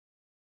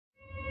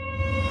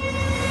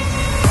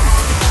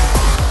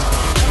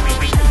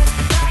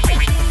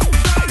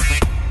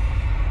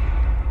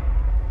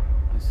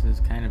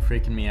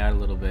freaking me out a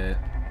little bit.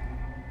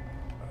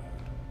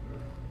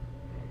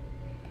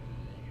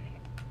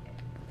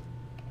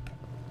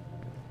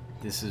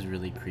 This is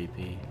really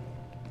creepy.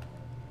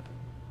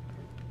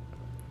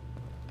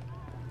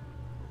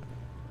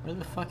 Where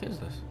the fuck is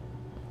this?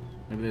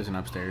 Maybe there's an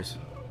upstairs.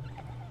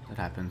 That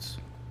happens.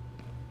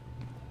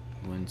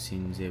 Once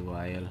in a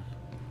while.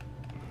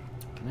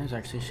 There's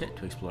actually shit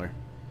to explore.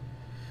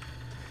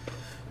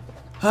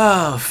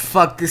 Oh,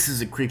 fuck, this is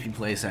a creepy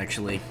place,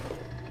 actually.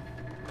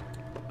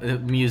 The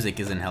music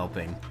isn't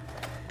helping.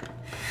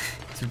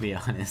 To be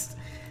honest.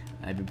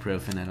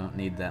 Ibuprofen, I don't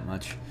need that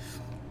much.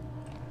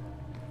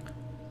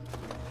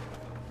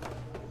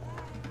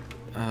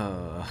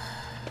 Oh,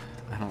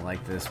 I don't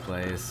like this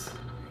place.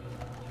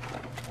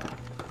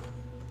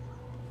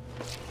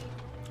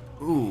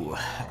 Ooh,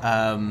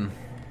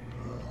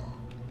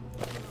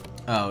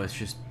 oh, it's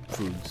just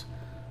foods.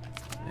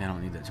 I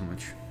don't need that too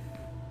much.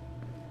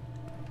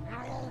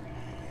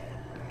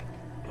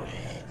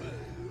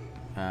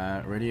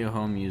 Radio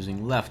home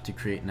using left to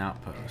create an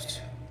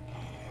outpost.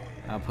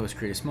 Outposts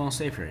create a small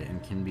safe area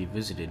and can be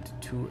visited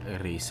to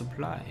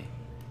resupply.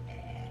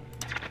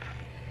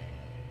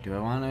 Do I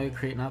want to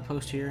create an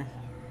outpost here?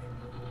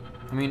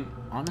 I mean,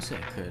 honestly,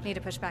 I could. Need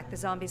to push back the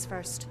zombies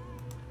first.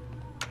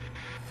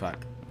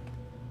 Fuck.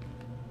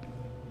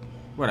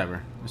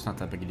 Whatever. It's not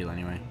that big a deal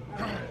anyway.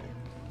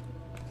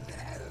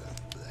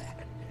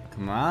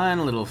 Come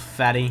on, little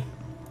fatty.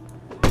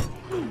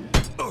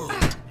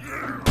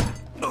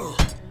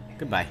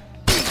 Goodbye.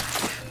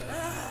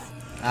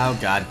 Oh,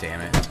 god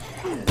damn it.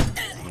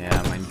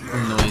 Yeah, my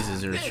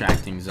noises are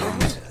attracting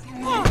zombies.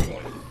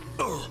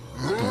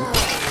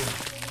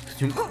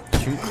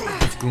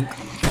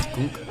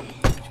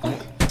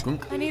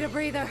 I need a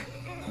breather.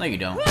 No, you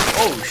don't.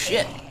 Oh,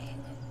 shit.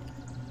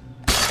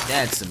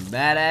 That's some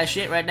badass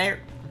shit right there.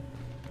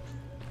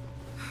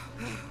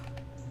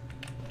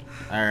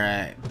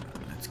 Alright.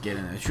 Let's get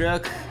in the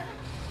truck.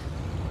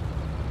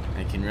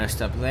 I can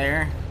rest up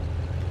there.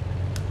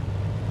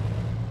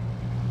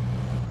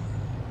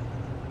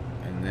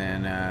 And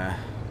then,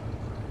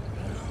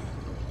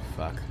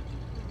 fuck.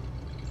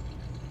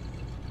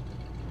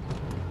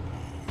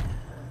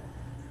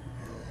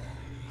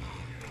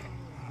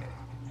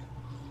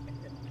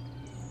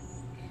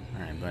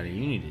 Alright, buddy,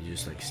 you need to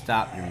just, like,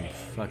 stop your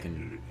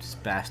fucking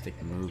spastic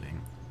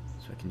moving.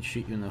 So I can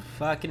shoot you in the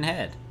fucking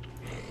head.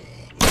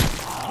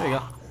 There you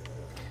go.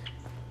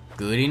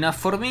 Good enough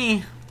for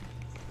me.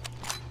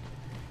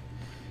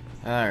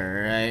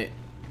 Alright.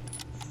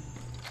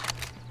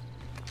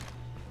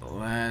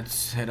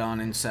 Let's head on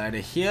inside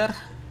of here.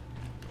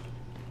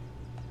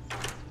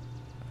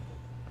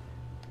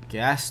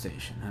 Gas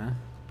station, huh?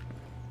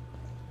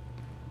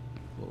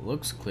 Well, it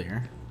looks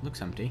clear.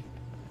 Looks empty.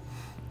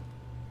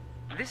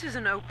 This is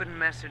an open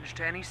message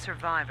to any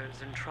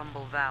survivors in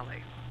Trumbull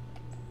Valley.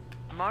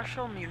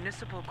 Marshall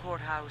Municipal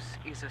Courthouse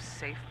is a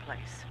safe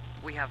place.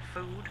 We have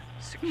food,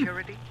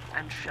 security,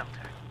 and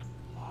shelter.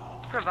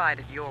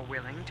 Provided you're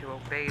willing to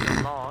obey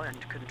the law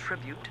and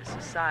contribute to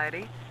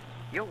society,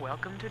 you're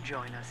welcome to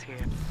join us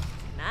here.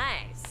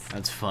 Nice.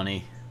 That's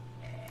funny.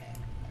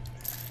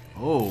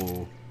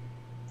 Oh.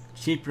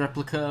 Cheap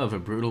replica of a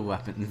brutal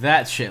weapon.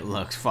 That shit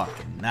looks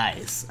fucking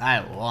nice. I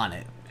want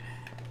it.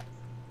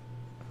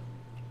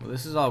 Well,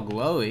 this is all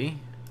glowy.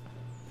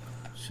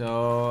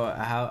 So,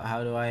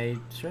 how do I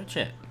search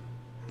it?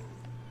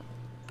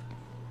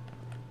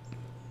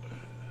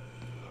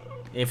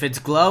 If it's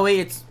glowy,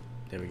 it's...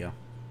 There we go.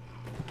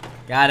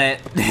 Got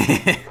it.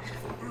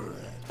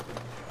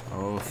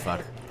 Oh,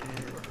 fuck.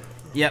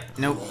 Yep,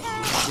 nope.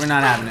 We're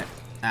not having it.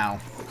 Ow.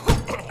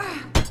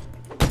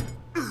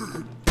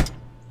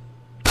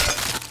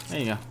 There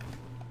you go.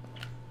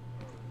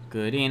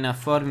 Good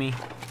enough for me.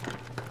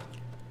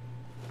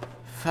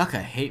 Fuck,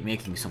 I hate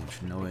making so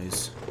much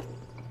noise.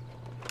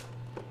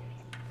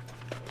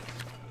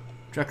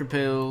 Trucker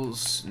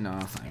pills. No,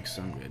 thanks.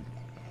 I'm good.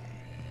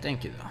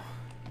 Thank you, though.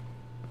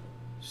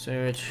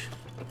 Search.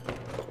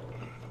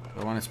 Do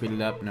I want to speed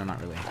it up? No,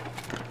 not really.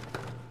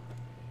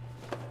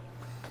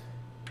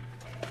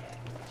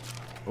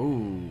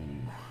 Ooh.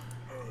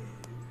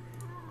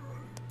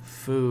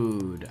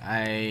 Food.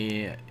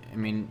 I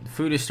mean,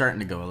 food is starting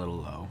to go a little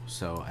low,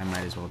 so I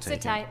might as well take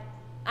it. Sit tight.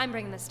 I'm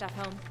bringing this stuff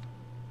home.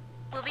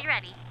 We'll be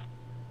ready.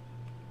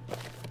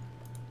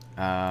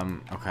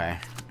 Okay.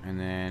 And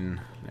then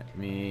let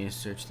me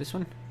search this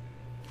one.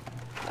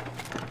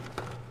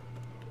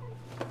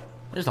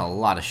 There's a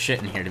lot of shit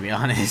in here, to be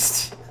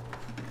honest.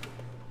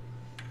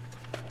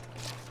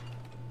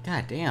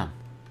 God damn.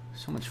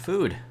 So much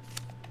food.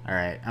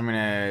 Alright, I'm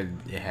gonna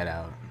head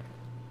out.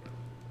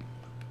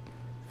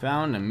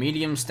 Found a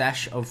medium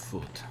stash of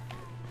food.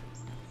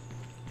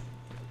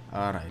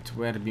 Alright,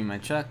 where'd be my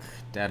truck?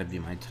 That'd be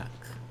my truck.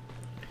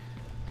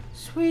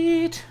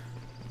 Sweet!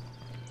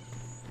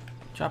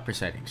 Chopper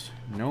sightings.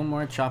 No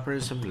more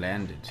choppers have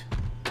landed.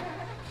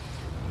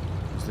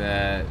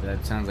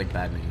 That sounds like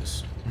bad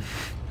news.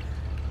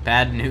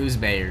 Bad news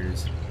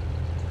bears.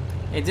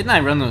 Hey, didn't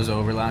I run those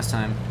over last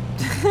time?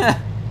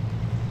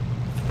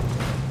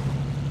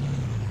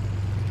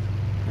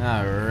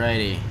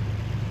 Alrighty.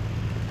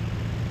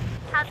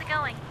 How's it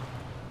going?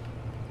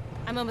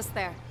 I'm almost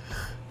there.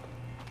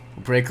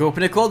 We'll break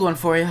open a cold one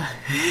for you.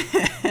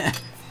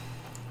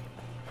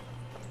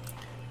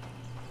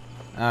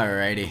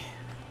 Alrighty.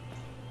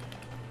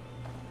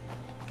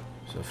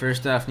 So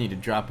first off, need to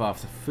drop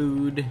off the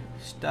food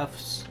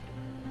stuffs.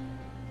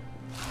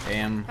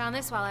 Bam. Found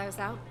this while I was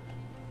out.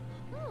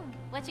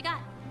 What you got?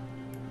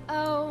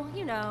 Oh,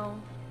 you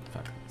know,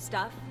 Fuck.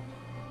 stuff.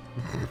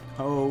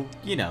 Oh,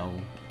 you know,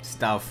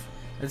 stuff.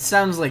 It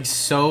sounds like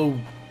so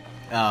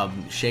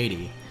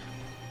shady.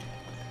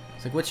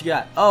 It's like, what you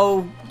got?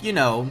 Oh, you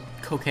know,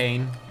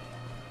 cocaine.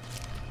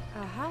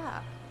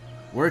 Aha.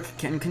 Work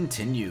can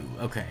continue.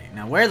 Okay,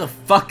 now where the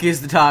fuck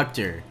is the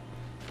doctor?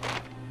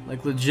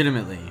 Like,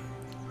 legitimately.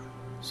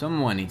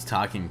 Someone needs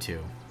talking to.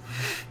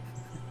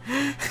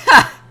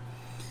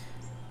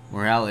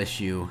 Morale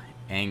issue,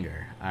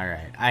 anger.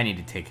 Alright, I need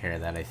to take care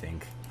of that, I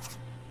think.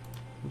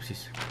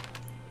 Oopsies.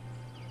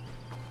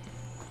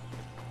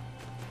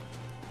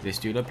 This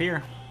dude up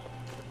here.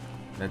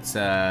 That's,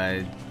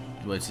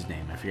 what's his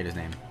name? I forget his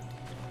name.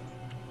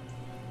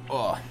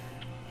 Oh.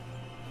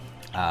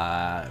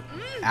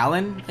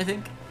 Alan, I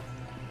think?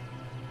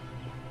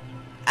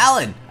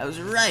 Alan! I was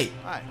right!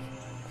 Hi.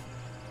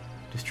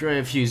 Destroy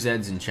a few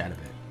Zeds and chat a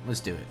bit. Let's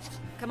do it.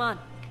 Come on.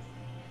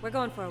 We're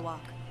going for a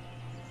walk.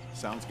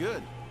 Sounds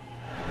good.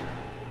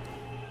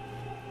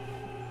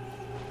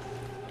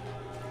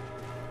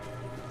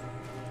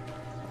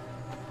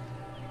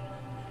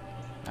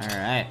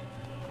 Alright.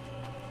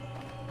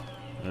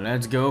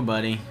 Let's go,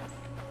 buddy.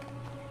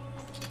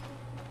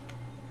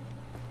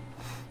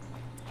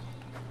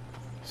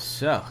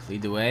 So,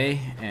 lead the way,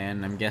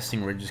 and I'm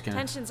guessing we're just gonna...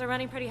 Tensions are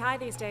running pretty high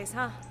these days,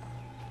 huh?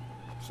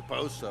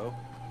 Suppose so.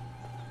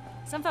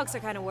 Some folks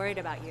are kind of worried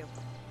about you.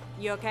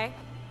 You okay?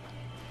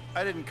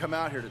 I didn't come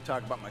out here to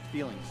talk about my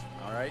feelings,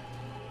 all right?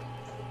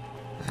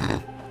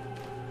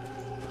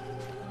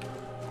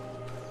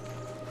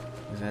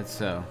 Is that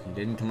so? You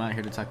didn't come out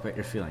here to talk about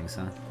your feelings,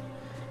 huh?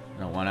 I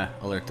don't want to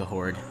alert the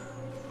Horde.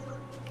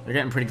 They're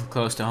getting pretty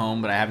close to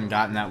home, but I haven't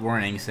gotten that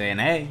warning saying,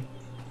 hey,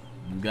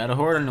 you got a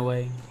Horde on the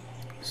way.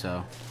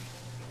 So,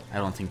 I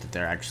don't think that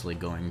they're actually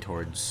going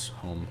towards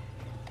home.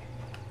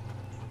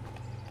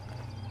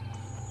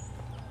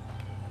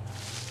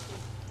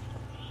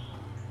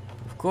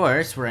 Of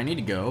course, where I need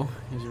to go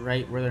is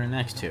right where they're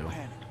next to.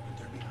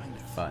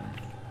 Fun.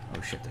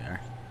 Oh shit, they are.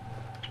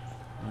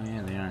 Oh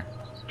yeah, they are.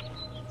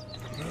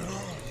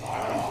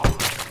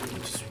 I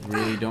just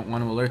really don't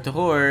want to alert the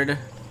Horde.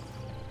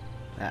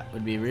 That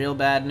would be real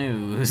bad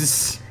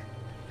news.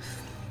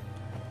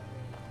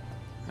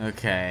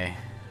 Okay.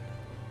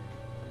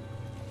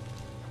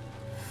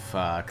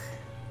 Fuck.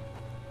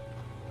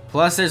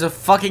 Plus, there's a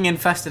fucking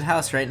infested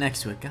house right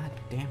next to it. God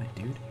damn it,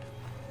 dude.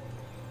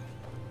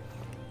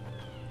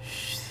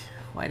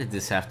 Why did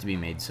this have to be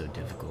made so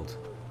difficult?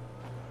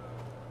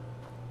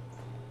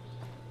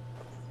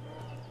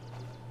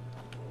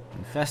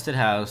 Infested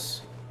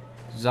house,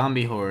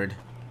 zombie horde,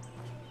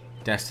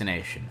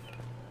 destination.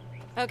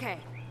 Okay.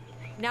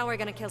 Now we're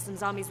gonna kill some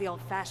zombies the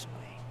old-fashioned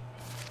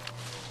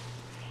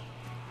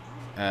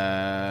way.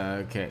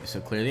 Okay, so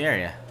clear the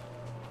area.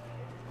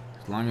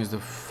 As long as the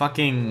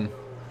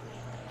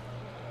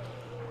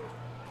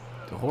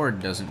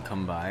horde doesn't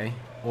come by,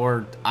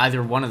 or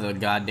either one of the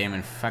goddamn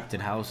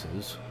infested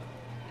houses,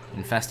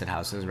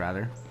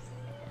 rather.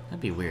 That'd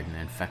be weird, an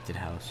infected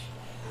house.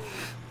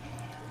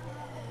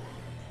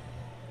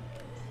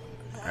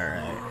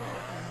 Alright.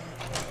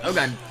 Oh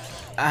god.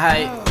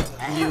 Hi.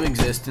 You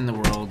exist in the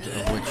world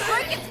of which...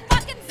 Break its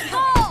fucking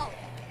skull!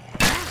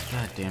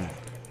 God damn it.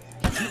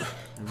 I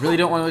really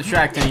don't want to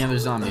attract any other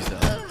zombies, though.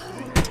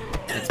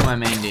 That's my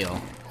main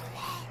deal.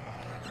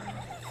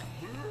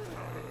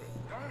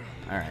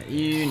 Alright,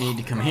 you need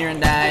to come here and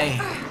die.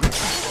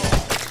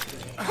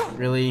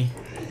 Really?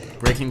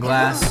 Breaking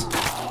glass?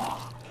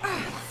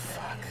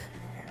 Fuck.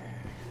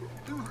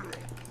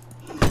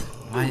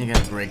 Why you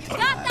gotta break the Got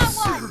that glass?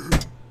 one!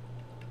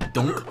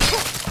 Donk.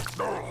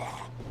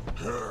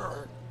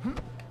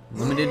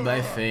 Limited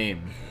by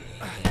fame.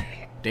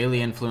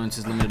 Daily influence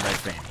is limited by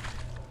fame.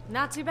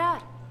 Not too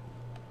bad.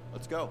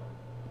 Let's go.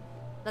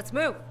 Let's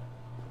move.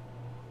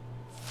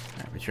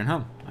 Alright, return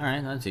home.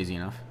 Alright, that's easy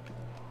enough.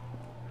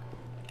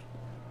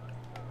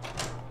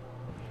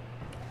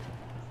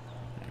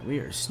 Alright, we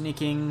are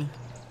sneaking.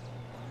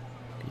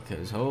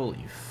 Because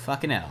holy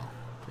fucking hell.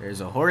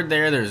 There's a horde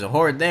there, there's a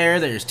horde there,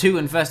 there's two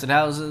infested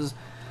houses.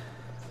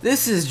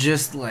 This is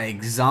just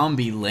like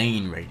zombie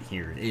lane right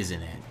here,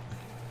 isn't it?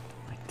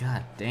 My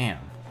god damn.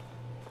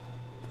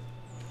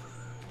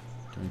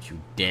 Don't you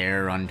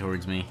dare run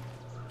towards me.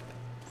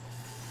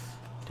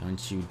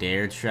 Don't you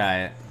dare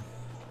try it.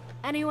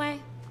 Anyway,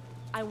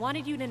 I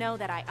wanted you to know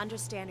that I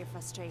understand your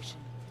frustration.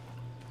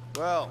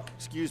 Well,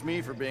 excuse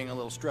me for being a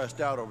little stressed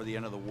out over the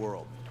end of the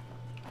world.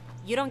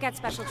 You don't get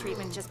special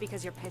treatment just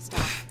because you're pissed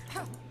off.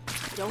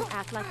 Don't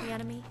act like the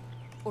enemy,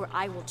 or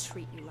I will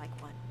treat you like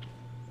one.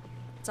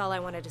 That's all I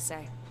wanted to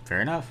say.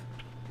 Fair enough.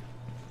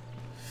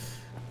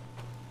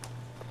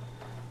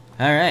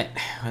 Alright,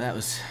 well that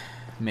was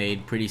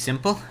made pretty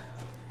simple.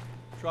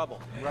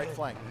 Trouble. Right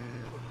flank.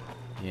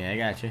 Yeah, I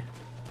got you.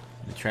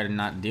 I try to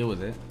not deal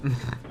with it.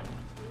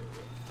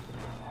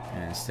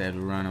 And instead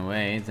run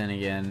away. Then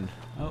again,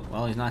 oh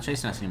well, he's not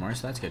chasing us anymore,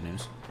 so that's good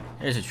news.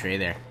 There's a tree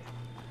there.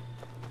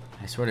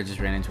 I sort of just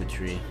ran into a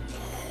tree.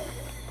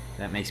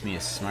 That makes me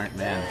a smart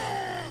man.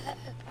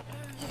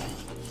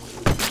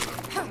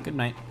 Good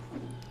night.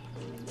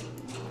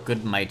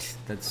 Good might.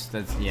 That's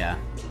yeah.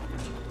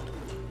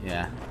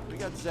 Yeah. We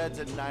got Zeds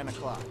at 9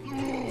 o'clock.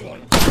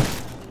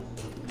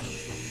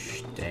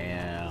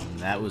 Damn,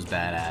 that was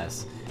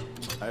badass.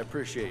 I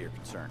appreciate your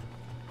concern.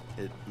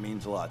 It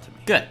means a lot to me.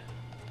 Good.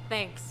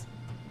 Thanks.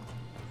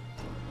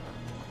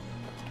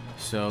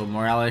 So,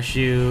 morale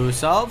issue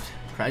solved.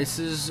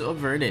 Crisis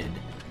averted.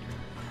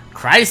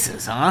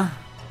 Crisis, huh?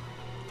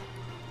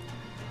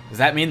 Does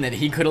that mean that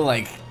he could have,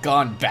 like,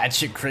 gone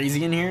batshit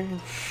crazy in here?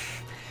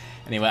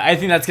 Anyway, I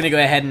think that's gonna go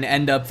ahead and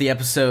end off the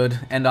episode,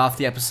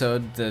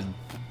 the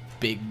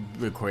big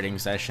recording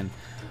session.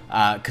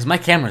 Because my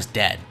camera's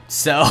dead,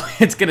 so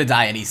it's gonna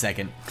die any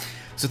second.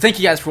 So thank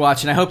you guys for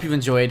watching. I hope you've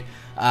enjoyed.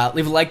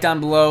 Leave a like down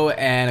below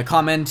and a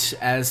comment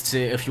as to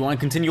if you want to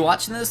continue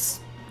watching this.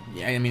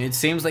 Yeah, I mean, it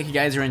seems like you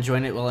guys are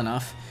enjoying it well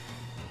enough.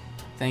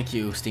 Thank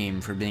you, Steam,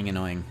 for being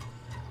annoying.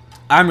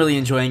 I'm really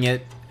enjoying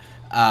it.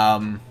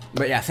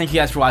 But yeah, thank you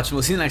guys for watching.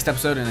 We'll see you in the next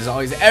episode, and as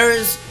always,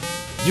 errors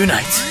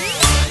unite!